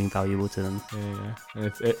like something valuable to them. Yeah. And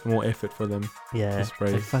it's more effort for them. Yeah, To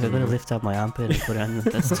spray like, fuck, I gotta something. lift up my armpit and put it on.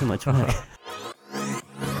 That's too much work.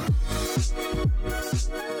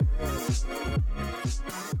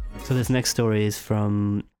 So this next story is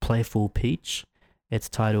from Playful Peach. It's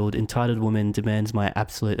titled "Entitled Woman Demands My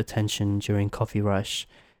Absolute Attention During Coffee Rush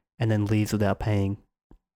and Then Leaves Without Paying."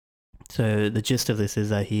 So the gist of this is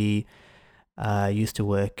that he used to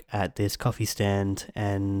work at this coffee stand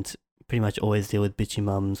and pretty much always deal with bitchy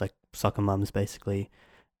mums, like soccer mums basically,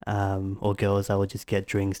 or girls that would just get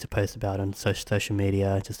drinks to post about on social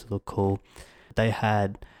media just to look cool. They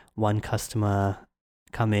had one customer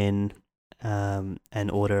come in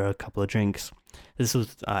and order a couple of drinks. This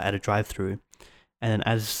was at a drive-through. And then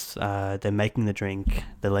as they're making the drink,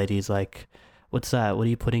 the lady's like, "What's that? What are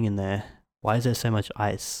you putting in there? Why is there so much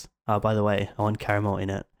ice? Oh, by the way, I want caramel in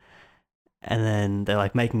it." And then they're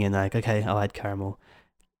like making it and they're like, "Okay, I'll add caramel."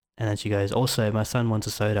 And then she goes, "Also, my son wants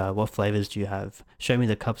a soda. What flavors do you have? Show me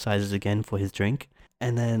the cup sizes again for his drink."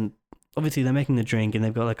 And then obviously they're making the drink and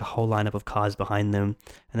they've got like a whole lineup of cars behind them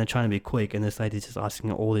and they're trying to be quick, and this lady's just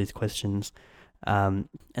asking all these questions. And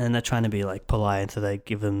then they're trying to be like polite, and so they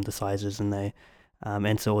give them the sizes and they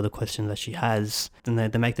answer all the questions that she has. Then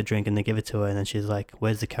they make the drink and they give it to her, and then she's like,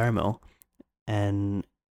 "Where's the caramel?" And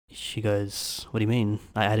she goes, "What do you mean?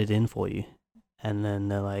 I added it in for you." And then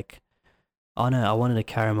they're like, "Oh no, I wanted a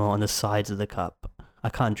caramel on the sides of the cup. I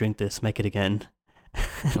can't drink this. Make it again."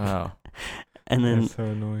 Wow. And then That's so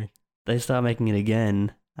annoying. they start making it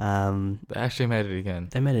again. They actually made it again.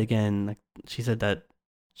 They made it again. Like she said that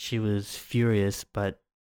she was furious, but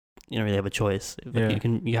you don't really have a choice. Like,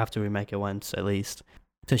 Yeah. you have to remake it once at least.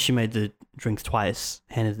 So she made the drinks twice,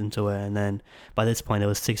 handed them to her, and then by this point there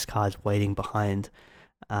was 6 cars waiting behind.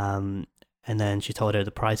 And then she told her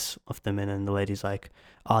the price of them, and then the lady's like,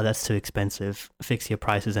 "Oh, that's too expensive. Fix your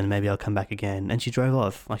prices, and maybe I'll come back again." And she drove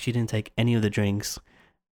off. Like she didn't take any of the drinks.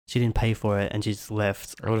 She didn't pay for it, and she just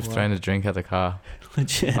left. I would have thrown a drink at the car.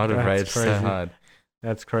 Legit. I would have That's raged so crazy. hard.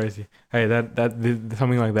 That's crazy. Hey,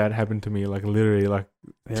 something like that happened to me like literally like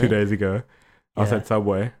 2 Really? days ago. I was Yeah. at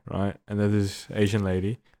Subway, right? And there's this Asian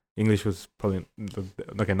lady. English was probably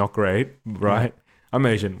like not great, right? I'm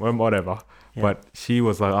Asian, well, whatever. Yeah. But she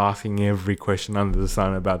was like asking every question under the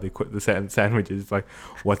sun about the sandwiches. It's like,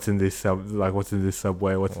 what's in this what's in this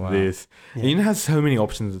Subway? What's in this? Yeah. And it has so many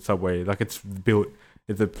options at Subway. Like it's built,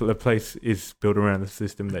 the place is built around the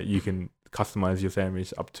system that you can customize your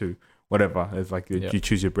sandwich up to whatever. It's like you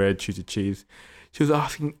choose your bread, choose your cheese. She was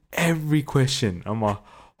asking every question. I'm like,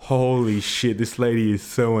 holy shit, this lady is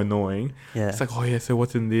so annoying. Yeah. It's like, oh yeah, so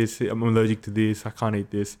what's in this? I'm allergic to this. I can't eat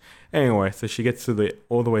this. Anyway, so she gets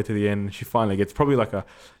all the way to the end. She finally gets probably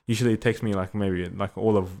usually it takes me maybe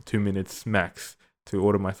all of 2 minutes max to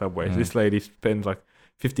order my Subway. This lady spends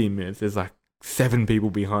 15 minutes. There's 7 people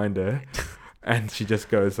behind her. And she just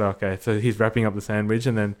goes, okay, so he's wrapping up the sandwich,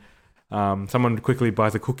 and then someone quickly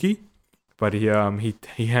buys a cookie, but he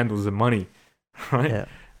handles the money, right? Yeah.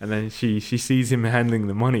 And then she sees him handling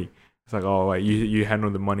the money. It's like, oh wait, you handle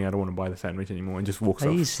the money. I don't want to buy the sandwich anymore, and just walks off.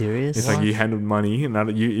 Are you serious? It's like, you handled money, and I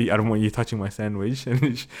don't want you touching my sandwich. And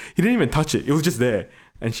he didn't even touch it. It was just there,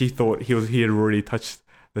 and she thought he had already touched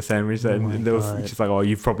the sandwich. And she's like, oh,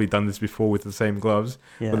 you've probably done this before with the same gloves.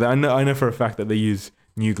 Yeah. But I know for a fact that they use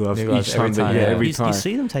new gloves each time. You time.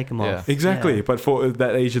 see them take them off. Exactly. Yeah. But for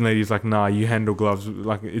that Asian lady's like, nah, you handle gloves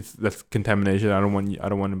that's contamination. I don't want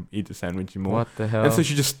to eat the sandwich anymore. What the hell? And so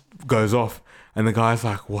she just goes off, and the guy's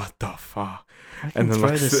like, what the fuck? I can then throw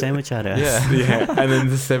the sandwich at her. Yeah. And then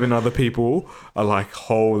the 7 other people are like,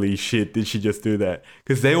 holy shit, did she just do that?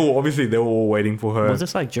 Because they were all waiting for her. Was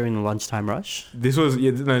this during the lunchtime rush? This was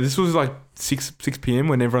 6 p.m.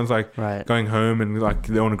 when everyone's going home and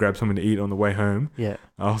they want to grab something to eat on the way home. Yeah.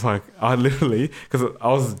 I was like, I literally, because I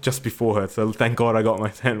was just before her, so thank God I got my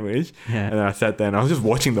sandwich. Yeah. And then I sat there and I was just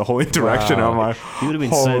watching the whole interaction. Wow. I'm like, You would have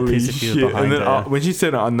been so holy pissed if you were shit. behind And then her. when she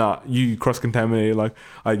said, nah, you cross-contaminated,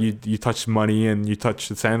 you touched money and you touched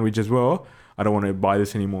the sandwich as well, I don't want to buy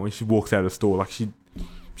this anymore. And she walks out of the store. She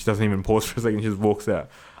doesn't even pause for a second. She just walks out.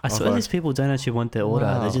 I swear these people don't actually want their order.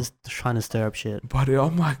 Wow. They're just trying to stir up shit. But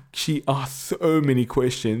I'm like, she asked so many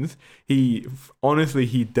questions. He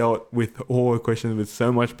dealt with all the questions with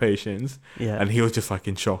so much patience. Yeah. And he was just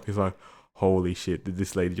in shock. He's like, holy shit, did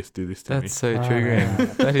this lady just do this to me? That's so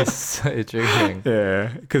triggering. That is so triggering.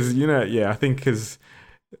 Yeah. Because, I think because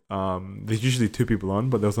there's usually 2 people on,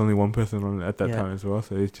 but there was only 1 person on at that time as well.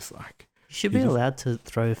 So it's just like... You should be allowed to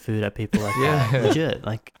throw food at people like that. Legit.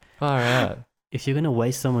 Far out. If you're going to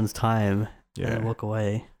waste someone's time, Yeah. walk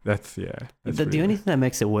away. That's The only thing that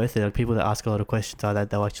makes it worth it, people that ask a lot of questions are that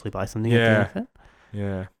they'll actually buy something Yeah. at the end of it.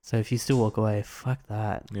 Yeah. So if you still walk away, fuck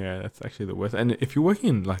that. Yeah, that's actually the worst. And if you're working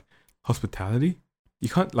in hospitality, you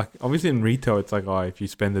can't obviously in retail it's if you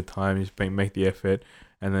spend the time, you make the effort,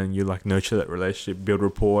 and then you nurture that relationship, build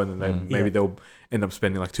rapport, and then maybe they'll end up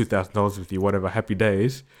spending $2,000 with you, whatever, happy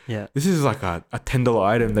days. Yeah. This is a $10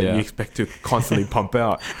 item that you expect to constantly pump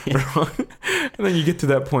out. Right? And then you get to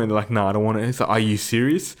that point, nah, I don't want it. It's are you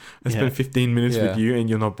serious? I spent 15 minutes with you and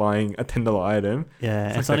you're not buying a $10 item.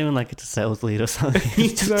 Yeah, it's not even it's a sales lead or something.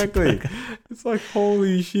 Exactly. It's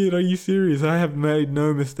holy shit, are you serious? I have made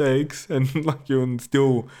no mistakes, and you're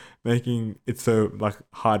still making it so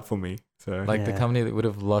hard for me. So The company that would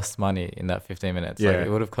have lost money in that 15 minutes. Yeah.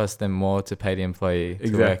 It would have cost them more to pay the employee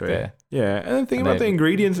to work there. Yeah, and then think about the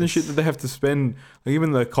ingredients and shit that they have to spend.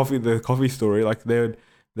 Even the coffee story,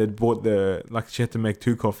 they'd bought she had to make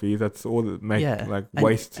 2 coffees. That's all that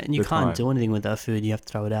waste. And you can't do anything with that food. You have to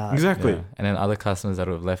throw it out. Exactly. Yeah. And then other customers that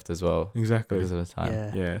would have left as well. Exactly. Because of the time.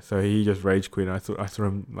 Yeah. Yeah. So he just rage quit. I saw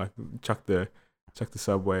him chuck the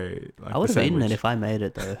Subway. I would have eaten it if I made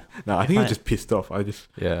it though. No, I think he was just pissed off. He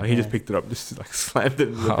just picked it up, just slammed it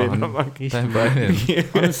in the bin. I'm don't blame him.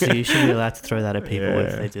 Honestly, you shouldn't be allowed to throw that at people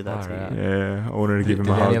if they do that to you. Yeah, I wanted to give him a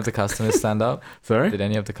Did hug. any of the customers stand up? Sorry? Did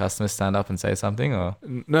any of the customers stand up and say something, or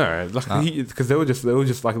No, because they were just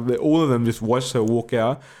all of them just watched her walk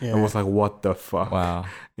out and was like, what the fuck? wow?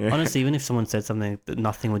 Yeah. Honestly, even if someone said something,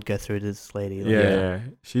 nothing would go through to this lady. Yeah.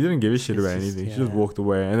 She didn't give a shit about anything. She just walked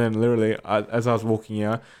away. And then literally, as I was walking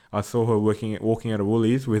out, I saw her walking out of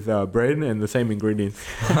Woolies with bread and the same ingredients.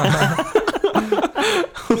 I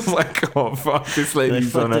was like, oh fuck, this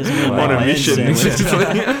lady's on a mission.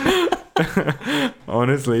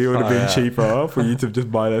 Honestly, it would have been cheaper for you to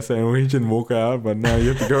just buy that sandwich and walk out, but now you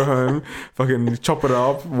have to go home, fucking chop it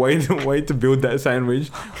up, wait to build that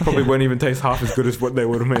sandwich. Probably won't even taste half as good as what they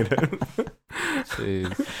would have made it.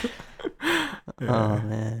 Jeez. Oh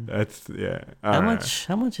man, That's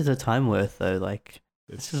How much is a time worth though?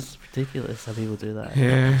 It's just ridiculous how people do that.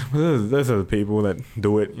 Yeah, well, those are the people that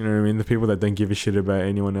do it. You know what I mean? The people that don't give a shit about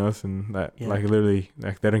anyone else, and that literally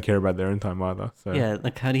they don't care about their own time either. So yeah,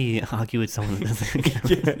 how do you argue with someone that doesn't care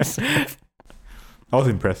about themselves? I was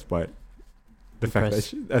impressed by it. The fact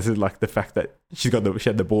that impressed. the fact that she had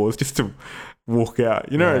the balls just to walk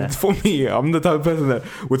out. You know, Yeah. for me, I'm the type of person that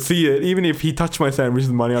would see it. Even if he touched my sandwich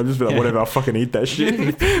with money, I'd just be like, Yeah. whatever, I'll fucking eat that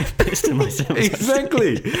shit. Pissed in myself.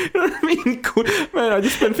 Exactly. You know what I mean? Cool. Man, I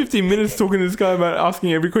just spent 15 minutes talking to this guy about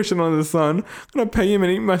asking every question under the sun. I'm gonna pay him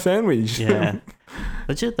and eat my sandwich. Yeah.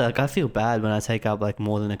 Legit, like I feel bad when I take up like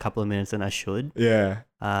more than a couple of minutes than I should. Yeah.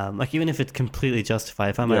 Like even if it's completely justified,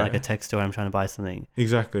 if I'm at Yeah. like a tech store, I'm trying to buy something,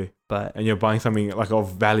 Exactly. but And you're buying something like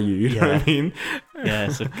of value. You know what I Yeah. mean? yeah,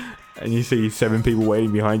 so And you see 7 people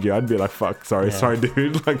waiting behind you, I'd be like, fuck, sorry, Yeah. sorry,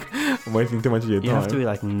 dude. Like, I'm wasting too much of your you time. have to be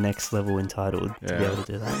like next level entitled to be Yeah. able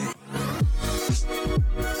to do that.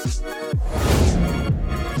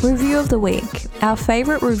 Review of the week. Our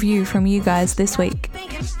favourite review from you guys this week.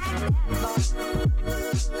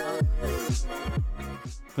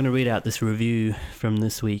 I'm going to read out this review from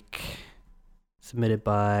this week, submitted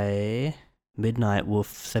by Midnight Wolf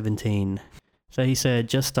 17. So he said,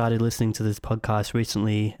 just started listening to this podcast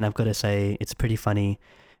recently, and I've got to say, it's pretty funny,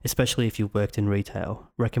 especially if you've worked in retail.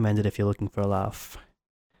 Recommend it if you're looking for a laugh.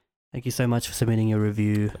 Thank you so much for submitting your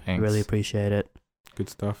review. Thanks. Really appreciate it. Good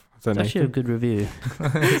stuff. Is that It's actually a Nathan? good review.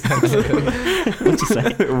 What'd you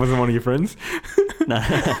say? It wasn't one of your friends? No,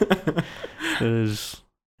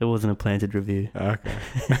 it wasn't a planted review. Okay.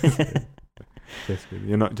 That's good.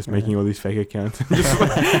 You're not just making all these fake accounts and just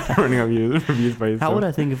like running up your reviews by yourself. How would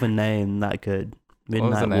I think of a name that good? What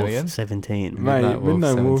was the Midnight name Wolf again? 17. Mate,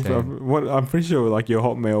 Midnight Wolf. 17. I'm pretty sure like your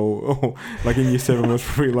Hotmail, or like in year 7 was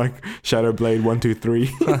probably like Shadow Blade 123.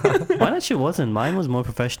 Mine actually wasn't. Mine was more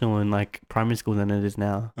professional in like primary school than it is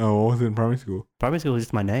now. Oh, what was it in primary school? Primary school was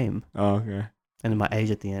just my name Oh, okay. and then my age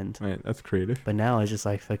at the end. Mate, that's creative. But now it's just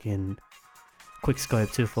like fucking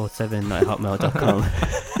quickscope247 at hotmail.com.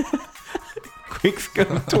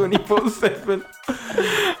 Quickscope 24/7.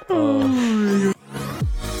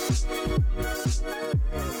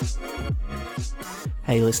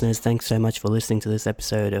 Hey listeners, thanks so much for listening to this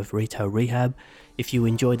episode of Retail Rehab. If you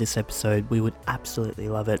enjoyed this episode, we would absolutely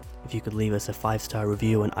love it if you could leave us a 5-star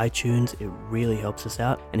review on iTunes. It really helps us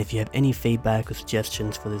out. And if you have any feedback or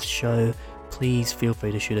suggestions for this show, please feel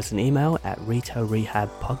free to shoot us an email at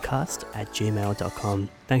retailrehabpodcast@gmail.com.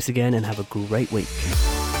 Thanks again and have a great week.